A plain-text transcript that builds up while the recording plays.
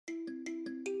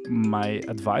my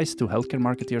advice to healthcare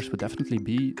marketeers would definitely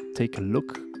be take a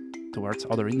look towards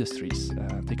other industries.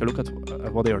 Take a look at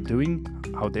what they are doing,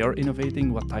 how they are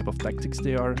innovating, what type of tactics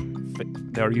they are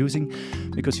using,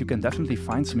 because you can definitely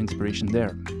find some inspiration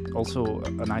there. Also,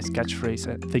 a nice catchphrase: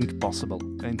 think possible,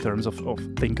 in terms of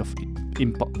think of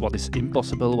what is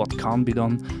impossible, what can't be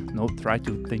done. No, try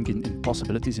to think in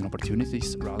possibilities, in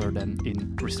opportunities, rather than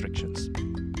in restrictions.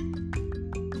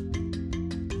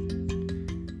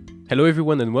 Hello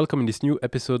everyone and welcome in this new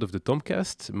episode of the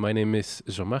Tomcast. My name is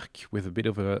Jean-Marc with a bit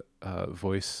of a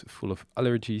voice full of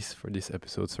allergies for this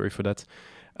episode. Sorry for that.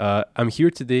 I'm here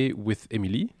today with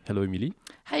Emilie. Hello Emilie.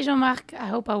 Hi Jean-Marc. I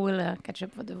hope I will catch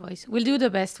up with the voice. We'll do the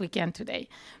best we can today.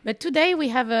 But today we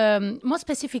have a more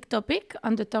specific topic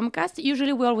on the Tomcast.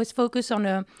 Usually we always focus on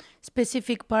a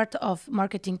specific part of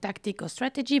marketing tactic or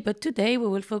strategy, but today we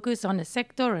will focus on a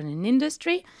sector and an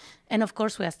industry. And of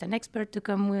course we asked an expert to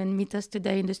come and meet us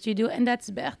today in the studio, and that's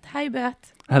Bert. Hi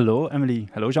Bert. Hello Emilie.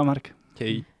 Hello Jean-Marc.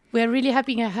 Hey. We're really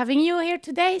happy having you here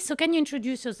today. So can you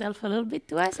introduce yourself a little bit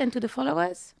to us and to the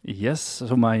followers? Yes,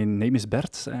 so my name is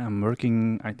Bert. I'm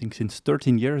working, I think, since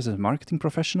 13 years as a marketing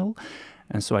professional.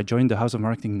 And so I joined the House of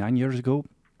Marketing 9 years ago.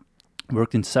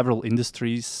 Worked in several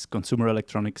industries: consumer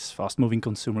electronics, fast-moving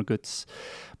consumer goods.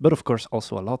 But of course,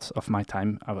 also a lot of my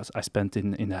time I spent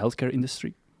in the healthcare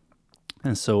industry.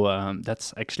 And so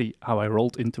that's actually how I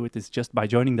rolled into it, is just by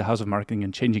joining the House of Marketing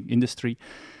and changing industry.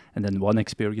 And then one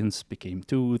experience became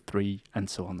 2, 3, and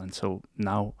so on. And so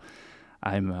now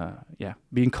I'm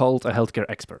being called a healthcare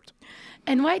expert.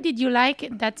 And why did you like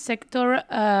that sector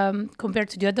compared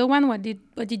to the other one? What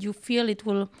did you feel it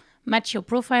will match your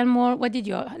profile more? What did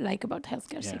you like about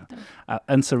healthcare sector? I'll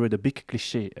answer with a big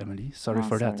cliche, Emilie. Sorry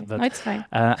for that. But no, it's fine.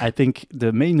 I think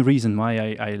the main reason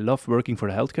why I love working for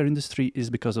the healthcare industry is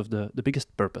because of the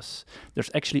biggest purpose. There's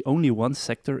actually only one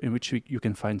sector in which you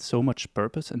can find so much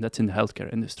purpose, and that's in the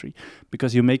healthcare industry,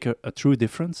 because you make a true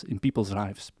difference in people's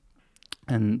lives.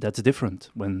 And that's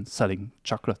different when selling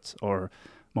chocolate or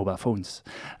mobile phones.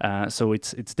 So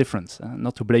it's different.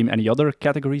 Not to blame any other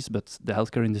categories, but the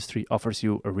healthcare industry offers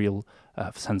you a real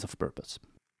sense of purpose.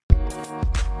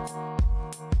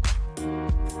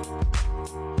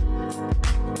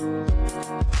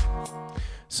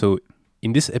 So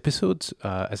in this episode,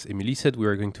 as Emilie said, we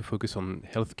are going to focus on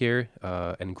healthcare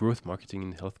and growth marketing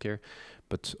in healthcare.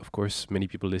 But of course, many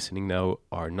people listening now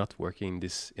are not working in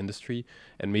this industry,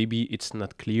 and maybe it's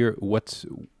not clear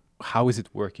how is it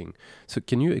working. So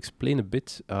can you explain a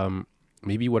bit,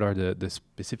 maybe what are the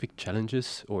specific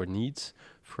challenges or needs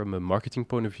from a marketing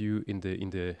point of view in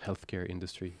the healthcare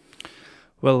industry?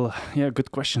 Well, yeah,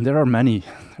 good question. There are many,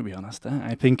 to be honest.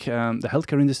 I think the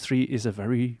healthcare industry is a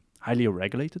very highly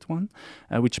regulated one,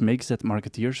 which makes that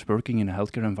marketeers working in a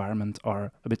healthcare environment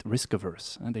are a bit risk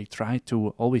averse, and they try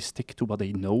to always stick to what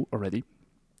they know already.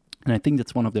 And I think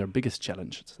that's one of their biggest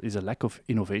challenges, is a lack of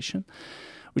innovation,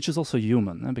 which is also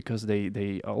human, because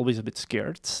they are always a bit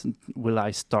scared. Will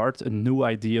I start a new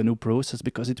idea, a new process?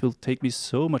 Because it will take me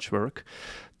so much work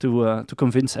to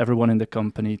convince everyone in the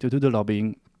company, to do the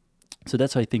lobbying. So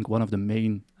that's, I think, one of the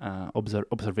main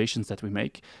observations that we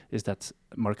make, is that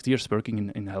marketeers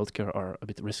working in healthcare are a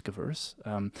bit risk averse.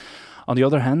 On the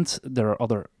other hand, there are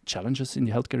other challenges in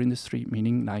the healthcare industry,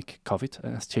 meaning like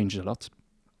COVID has changed a lot.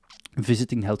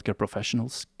 Visiting healthcare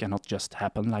professionals cannot just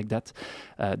happen like that.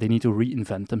 They need to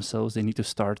reinvent themselves. They need to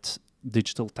start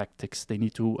digital tactics. They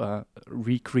need to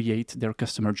recreate their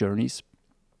customer journeys.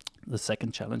 The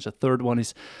second challenge. The third one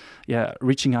is,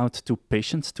 reaching out to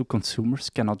patients, to consumers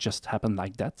cannot just happen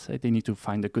like that. They need to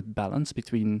find a good balance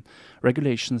between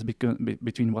regulations,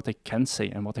 between what they can say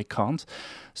and what they can't.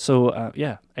 So,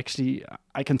 actually,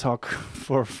 I can talk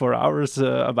for hours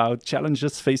about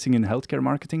challenges facing in healthcare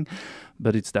marketing,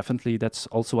 but it's definitely, that's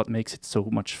also what makes it so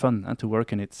much fun to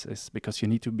work in it, is because you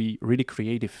need to be really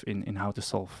creative in how to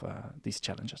solve these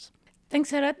challenges.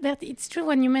 Thanks a lot, Bert. It's true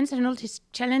when you mention all these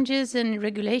challenges and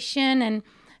regulation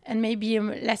and maybe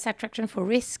less attraction for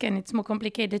risk, and it's more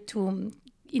complicated to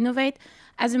innovate.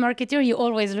 As a marketer, you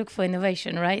always look for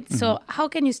innovation, right? Mm-hmm. So how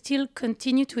can you still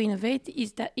continue to innovate?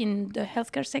 Is that in the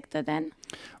healthcare sector then?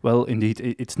 Well, indeed,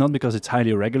 it's not because it's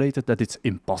highly regulated that it's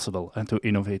impossible to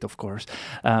innovate, of course.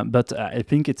 But I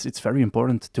think it's very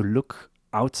important to look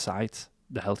outside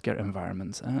the healthcare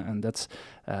environment. And that's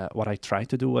what I try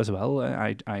to do as well.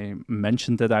 I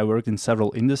mentioned that I worked in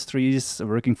several industries.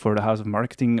 Working for the House of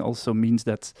Marketing also means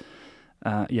that,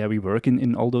 we work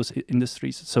in all those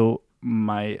industries. So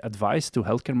my advice to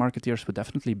healthcare marketeers would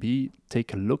definitely be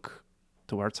take a look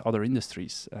towards other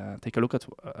industries. Take a look at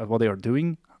what they are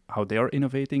doing, how they are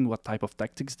innovating, what type of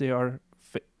tactics they are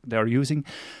using,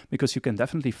 because you can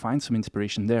definitely find some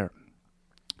inspiration there.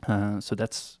 So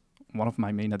that's one of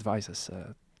my main advices.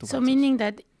 So meaning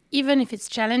that even if it's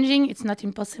challenging, it's not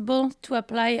impossible to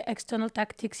apply external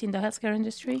tactics in the healthcare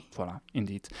industry? Voilà,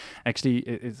 indeed. Actually,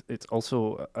 it's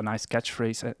also a nice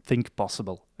catchphrase, think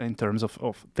possible, in terms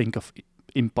of think of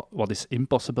what is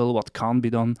impossible, what can't be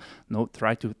done. No,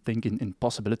 try to think in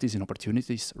possibilities, in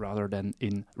opportunities, rather than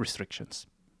in restrictions.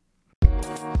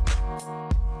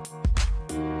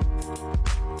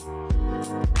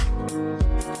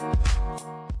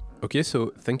 Okay,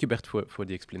 so thank you, Bert, for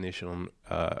the explanation on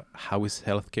how is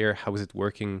healthcare, how is it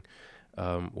working,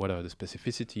 what are the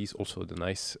specificities, also the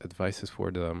nice advices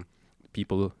for the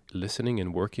people listening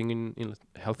and working in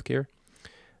healthcare.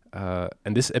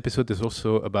 And this episode is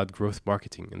also about growth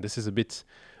marketing, and this is a bit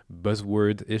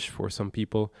buzzword-ish for some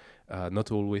people,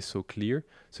 not always so clear.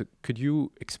 So could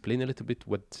you explain a little bit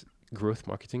what growth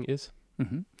marketing is?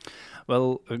 Mm-hmm.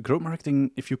 Well, growth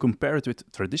marketing, if you compare it with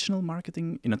traditional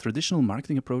marketing, in a traditional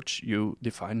marketing approach, you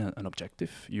define an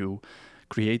objective, you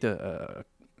create a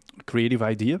creative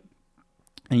idea,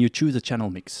 and you choose a channel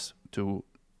mix to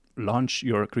launch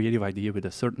your creative idea with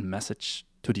a certain message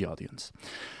to the audience.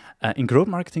 In growth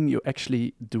marketing, you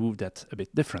actually do that a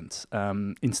bit different.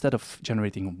 Instead of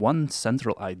generating one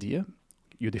central idea,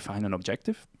 you define an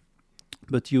objective,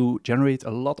 but you generate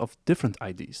a lot of different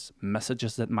ideas,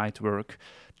 messages that might work,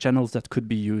 channels that could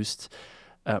be used,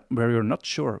 where you're not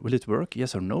sure, will it work,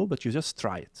 yes or no, but you just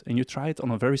try it. And you try it on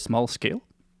a very small scale.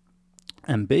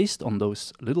 And based on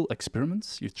those little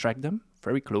experiments, you track them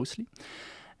very closely.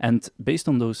 And based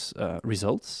on those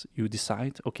results, you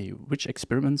decide, okay, which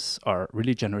experiments are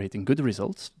really generating good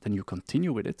results, then you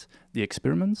continue with it. The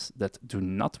experiments that do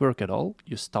not work at all,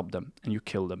 you stop them and you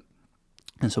kill them.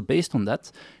 And so based on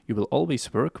that, you will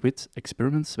always work with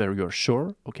experiments where you're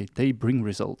sure, okay, they bring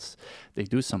results, they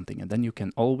do something, and then you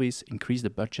can always increase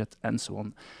the budget and so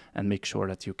on, and make sure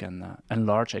that you can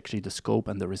enlarge actually the scope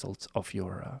and the results of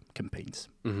your campaigns.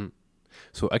 Mm-hmm.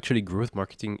 So actually growth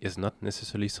marketing is not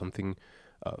necessarily something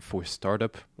for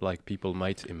startup like people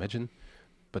might imagine,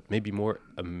 but maybe more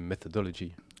a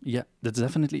methodology. Yeah, that's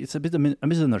definitely, it's a bit a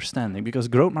misunderstanding, because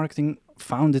growth marketing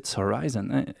found its origin,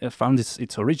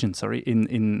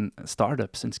 in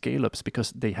startups and scale-ups,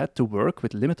 because they had to work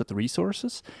with limited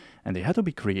resources and they had to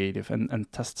be creative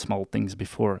and test small things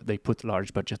before they put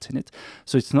large budgets in it.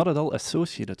 So it's not at all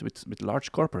associated with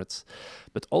large corporates,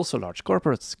 but also large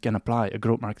corporates can apply a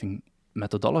growth marketing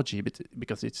methodology,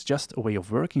 because it's just a way of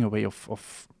working, a way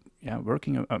of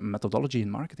working a methodology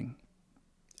in marketing.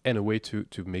 And a way to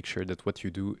make sure that what you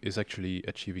do is actually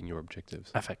achieving your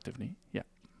objectives. Effectively, yeah.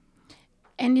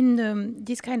 And in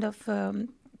this kind of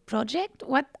project,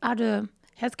 what are the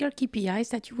healthcare KPIs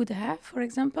that you would have, for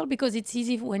example? Because it's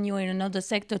easy when you're in another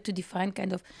sector to define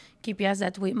kind of KPIs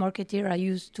that we marketers are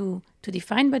used to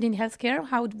define. But in healthcare,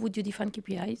 how would you define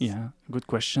KPIs? Yeah, good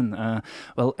question.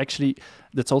 Well, actually,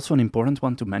 that's also an important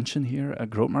one to mention here.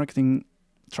 Growth marketing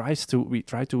we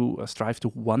try to strive to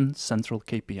one central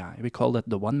KPI. We call that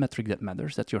the one metric that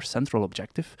matters, that's your central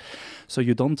objective. So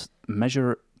you don't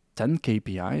measure 10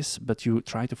 KPIs, but you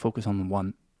try to focus on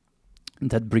one.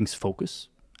 That brings focus,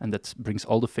 and that brings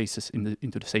all the faces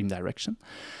into the same direction.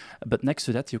 But next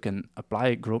to that, you can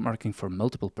apply growth marketing for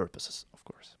multiple purposes, of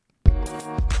course.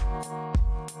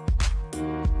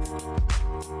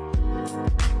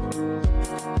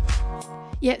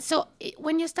 Yeah, so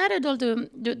when you started all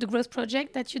the growth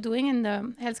project that you're doing in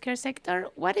the healthcare sector,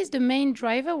 what is the main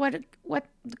driver? What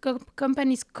the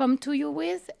companies come to you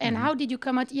with, and how did you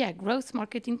come out? Yeah, growth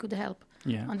marketing could help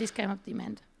on this kind of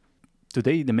demand.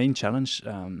 Today, the main challenge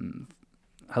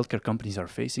healthcare companies are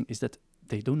facing is that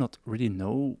they do not really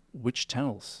know which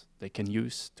channels they can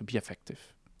use to be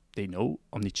effective. They know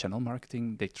omni-channel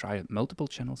marketing, they try multiple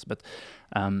channels, but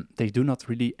they do not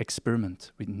really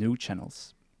experiment with new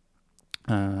channels.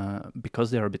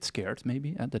 Because they're a bit scared,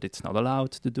 maybe, that it's not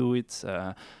allowed to do it,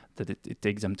 that it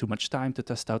takes them too much time to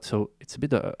test out. So it's a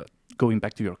bit going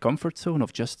back to your comfort zone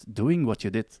of just doing what you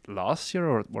did last year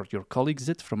or what your colleagues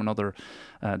did from another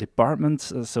department.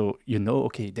 So you know,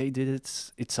 okay, they did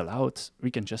it, it's allowed,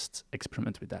 we can just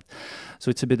experiment with that.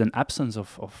 So it's a bit an absence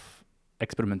of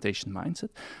experimentation mindset.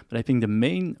 But I think the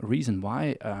main reason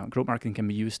why growth marketing can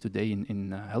be used today in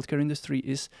healthcare industry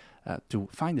is to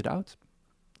find it out,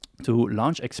 to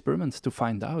launch experiments to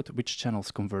find out which channels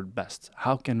convert best.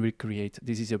 How can we create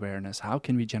disease awareness? How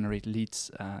can we generate leads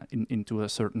into a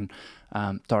certain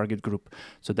target group?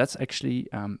 So that's actually,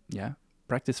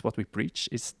 practice what we preach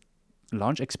is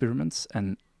launch experiments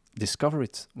and discover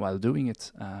it while doing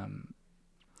it.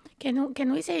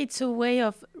 Can we say it's a way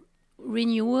of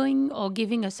renewing or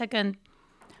giving a second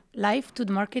life to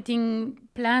the marketing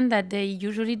plan that they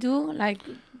usually do? Like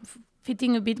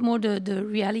fitting a bit more the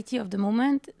reality of the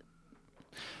moment?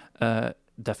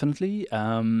 Definitely,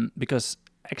 because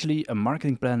actually a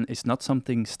marketing plan is not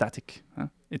something static.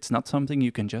 It's not something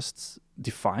you can just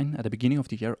define at the beginning of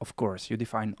the year. Of course, you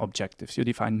define objectives, you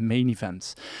define main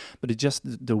events, but it's just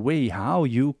the way how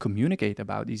you communicate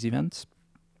about these events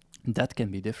that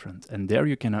can be different. And there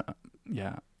you can,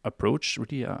 approach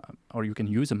really, or you can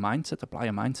use a mindset, apply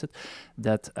a mindset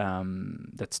that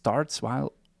that starts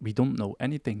while we don't know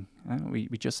anything.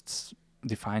 We just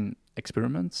define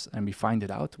experiments and we find it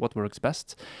out what works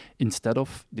best instead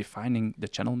of defining the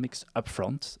channel mix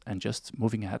upfront and just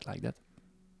moving ahead like that.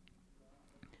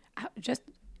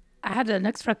 I had an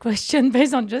extra question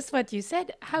based on just what you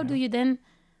said. How do you then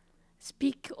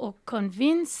speak or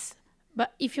convince?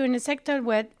 But if you're in a sector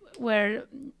where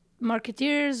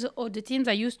marketeers or the teams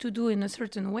are used to do in a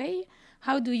certain way,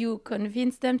 how do you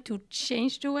convince them to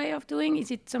change the way of doing? Is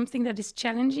it something that is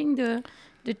challenging the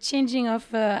changing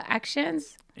of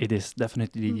actions? It is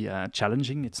definitely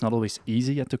challenging. It's not always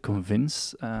easy to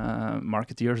convince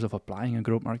marketeers of applying a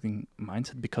growth marketing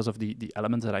mindset because of the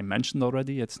elements that I mentioned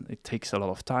already. It takes a lot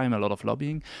of time, a lot of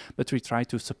lobbying, but we try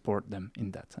to support them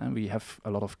in that. And we have a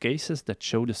lot of cases that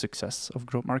show the success of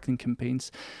growth marketing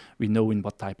campaigns. We know in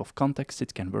what type of context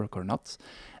it can work or not.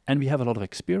 And we have a lot of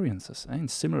experiences in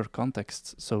similar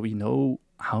contexts. So we know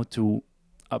how to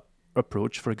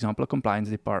approach, for example, a compliance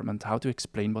department, how to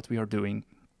explain what we are doing.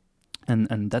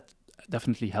 And that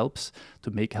definitely helps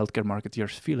to make healthcare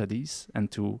marketeers feel at ease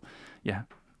and to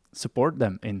support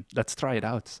them in let's try it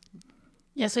out.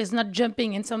 Yeah, so it's not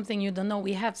jumping in something you don't know.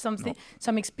 We have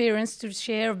some experience to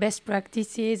share, best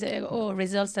practices or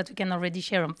results that we can already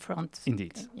share up front.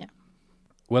 Indeed. Yeah.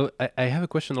 Well, I have a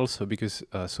question also because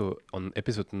so on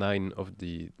episode 9 of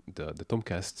the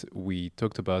Tomcast, we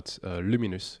talked about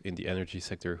Luminous in the energy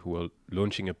sector who are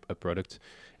launching a product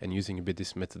and using a bit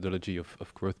this methodology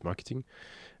of growth marketing.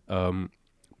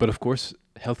 But of course,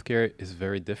 healthcare is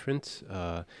very different.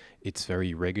 It's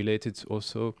very regulated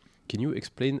also. Can you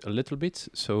explain a little bit?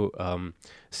 So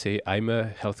say I'm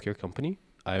a healthcare company.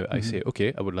 I say,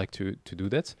 okay, I would like to do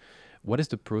that. What is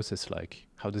the process like?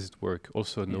 How does it work?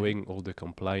 Also knowing all the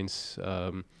compliance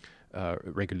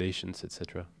regulations,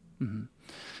 etc. Mm-hmm.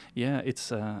 Yeah,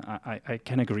 it's I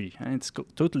can agree. It's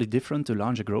totally different to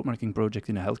launch a growth marketing project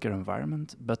in a healthcare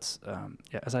environment. But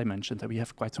as I mentioned, we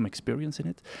have quite some experience in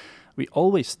it. We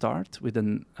always start with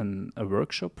a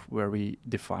workshop where we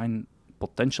define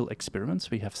potential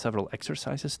experiments. We have several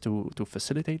exercises to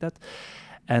facilitate that.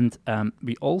 And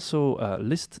we also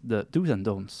list the do's and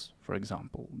don'ts, for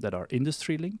example, that are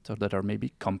industry linked or that are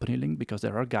maybe company linked because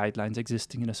there are guidelines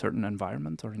existing in a certain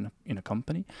environment or in a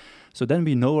company. So then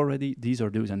we know already these are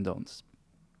do's and don'ts.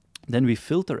 Then we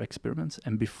filter experiments,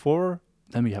 and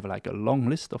then we have like a long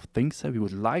list of things that we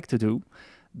would like to do.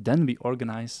 Then we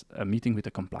organize a meeting with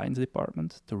the compliance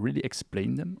department to really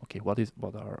explain them. Okay, what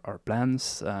are our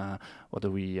plans? What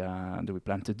do we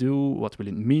plan to do? What will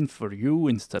it mean for you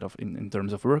instead of in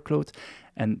terms of workload?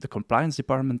 And the compliance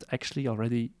department actually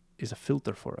already is a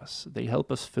filter for us. They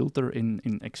help us filter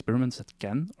in experiments that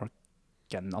can or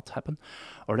cannot happen,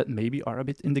 or that maybe are a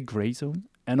bit in the gray zone.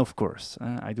 And of course,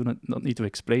 I do not need to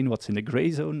explain what's in the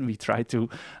gray zone. We try to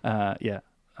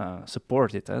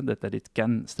support it, that it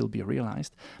can still be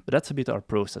realized. But that's a bit our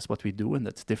process. What we do, and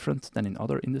that's different than in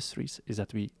other industries, is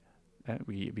that we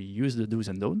use the do's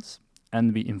and don'ts,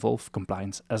 and we involve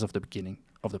compliance as of the beginning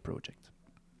of the project.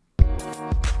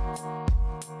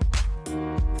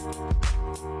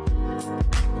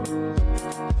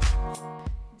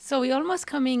 So we're almost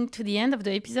coming to the end of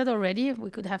the episode already. We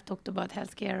could have talked about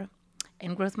healthcare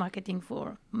and growth marketing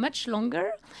for much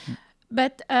longer.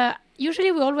 But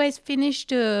usually we always finish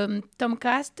the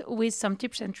Tomcast with some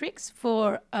tips and tricks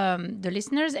for the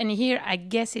listeners. And here, I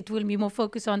guess it will be more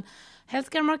focused on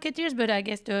healthcare marketers, but I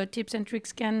guess the tips and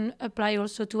tricks can apply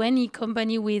also to any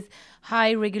company with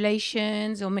high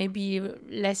regulations or maybe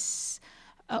less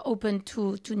open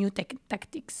to new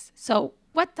tactics. So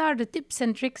what are the tips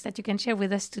and tricks that you can share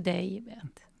with us today,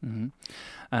 Bernd?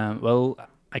 Mm-hmm. Well,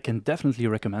 I can definitely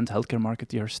recommend healthcare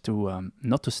marketers to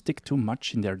not to stick too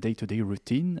much in their day-to-day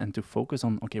routine and to focus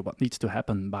on, okay, what needs to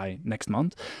happen by next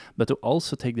month, but to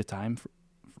also take the time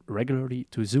regularly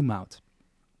to zoom out,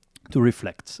 to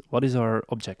reflect. What is our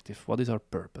objective? What is our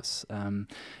purpose?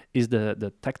 Is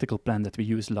the tactical plan that we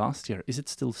used last year, is it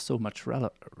still so much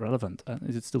relevant?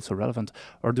 Is it still so relevant?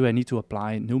 Or do I need to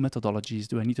apply new methodologies?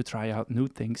 Do I need to try out new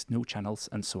things, new channels,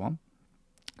 and so on?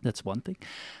 That's one thing.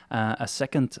 A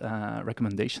second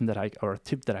recommendation or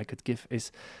tip that I could give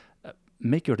is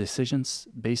make your decisions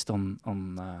based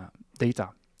on data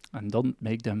and don't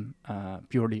make them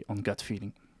purely on gut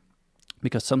feeling.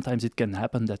 because sometimes it can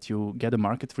happen that you get a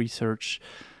market research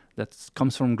that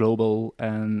comes from global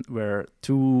and where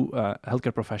two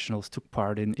healthcare professionals took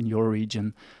part in your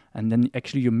region, and then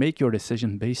actually you make your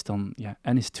decision based on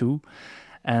NIS2,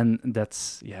 and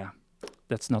that's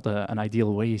not an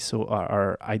ideal way. So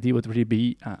our idea would really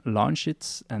be launch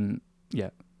it and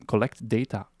collect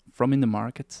data from the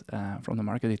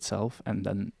market itself, and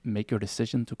then make your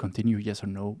decision to continue yes or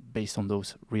no based on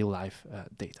those real life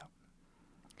data.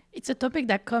 It's a topic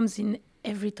that comes in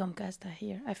every Tomcast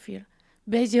I feel.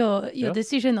 Base your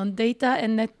decision on data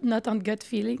and not on gut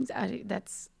feelings.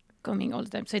 That's coming all the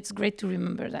time. So it's great to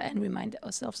remember that and remind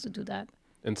ourselves to do that.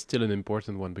 And still an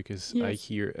important one, because I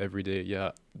hear every day,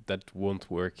 that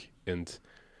won't work. And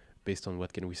based on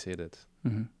what can we say that?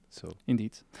 Mm-hmm. So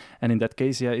indeed. And in that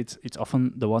case, it's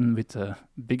often the one with the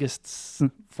biggest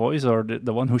voice, or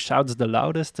the one who shouts the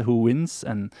loudest who wins.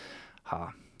 And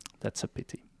that's a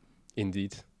pity.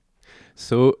 Indeed.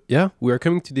 So we are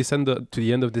coming to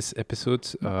the end of this episode.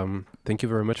 Thank you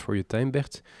very much for your time,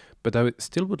 Bert. But I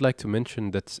still would like to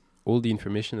mention that all the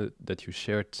information that you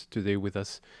shared today with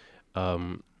us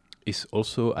is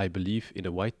also, I believe, in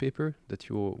a white paper that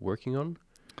you're working on.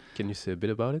 Can you say a bit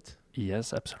about it?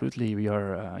 Yes, absolutely. We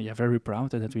are very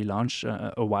proud that we launched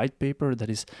a white paper that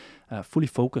is fully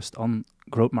focused on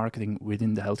growth marketing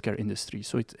within the healthcare industry.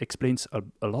 So it explains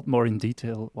a lot more in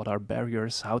detail what are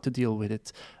barriers, how to deal with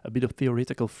it, a bit of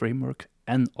theoretical framework,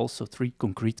 and also 3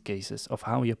 concrete cases of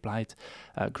how we applied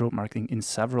growth marketing in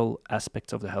several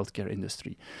aspects of the healthcare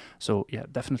industry. So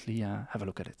definitely have a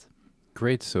look at it.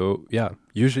 Great. So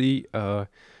usually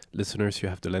listeners, you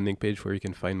have the landing page where you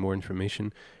can find more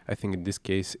information. I think in this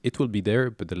case it will be there,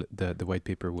 but the white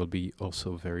paper will be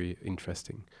also very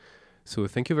interesting. So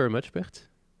thank you very much, Bert.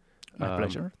 My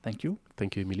pleasure. Thank you.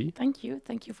 Thank you, Emilie. Thank you.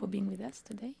 Thank you for being with us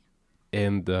today.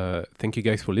 And thank you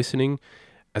guys for listening.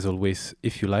 As always,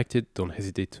 if you liked it, don't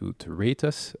hesitate to rate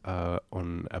us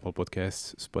on Apple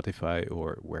Podcasts, Spotify,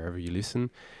 or wherever you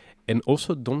listen. And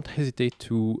also don't hesitate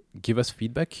to give us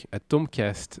feedback at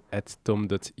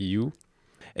tomcast@tom.eu.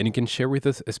 And you can share with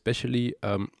us, especially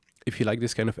if you like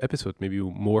this kind of episode, maybe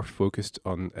more focused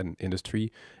on an industry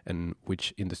and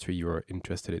which industry you are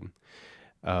interested in.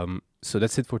 So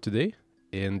that's it for today.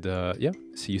 And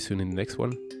see you soon in the next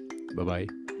one. Bye-bye.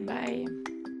 Bye.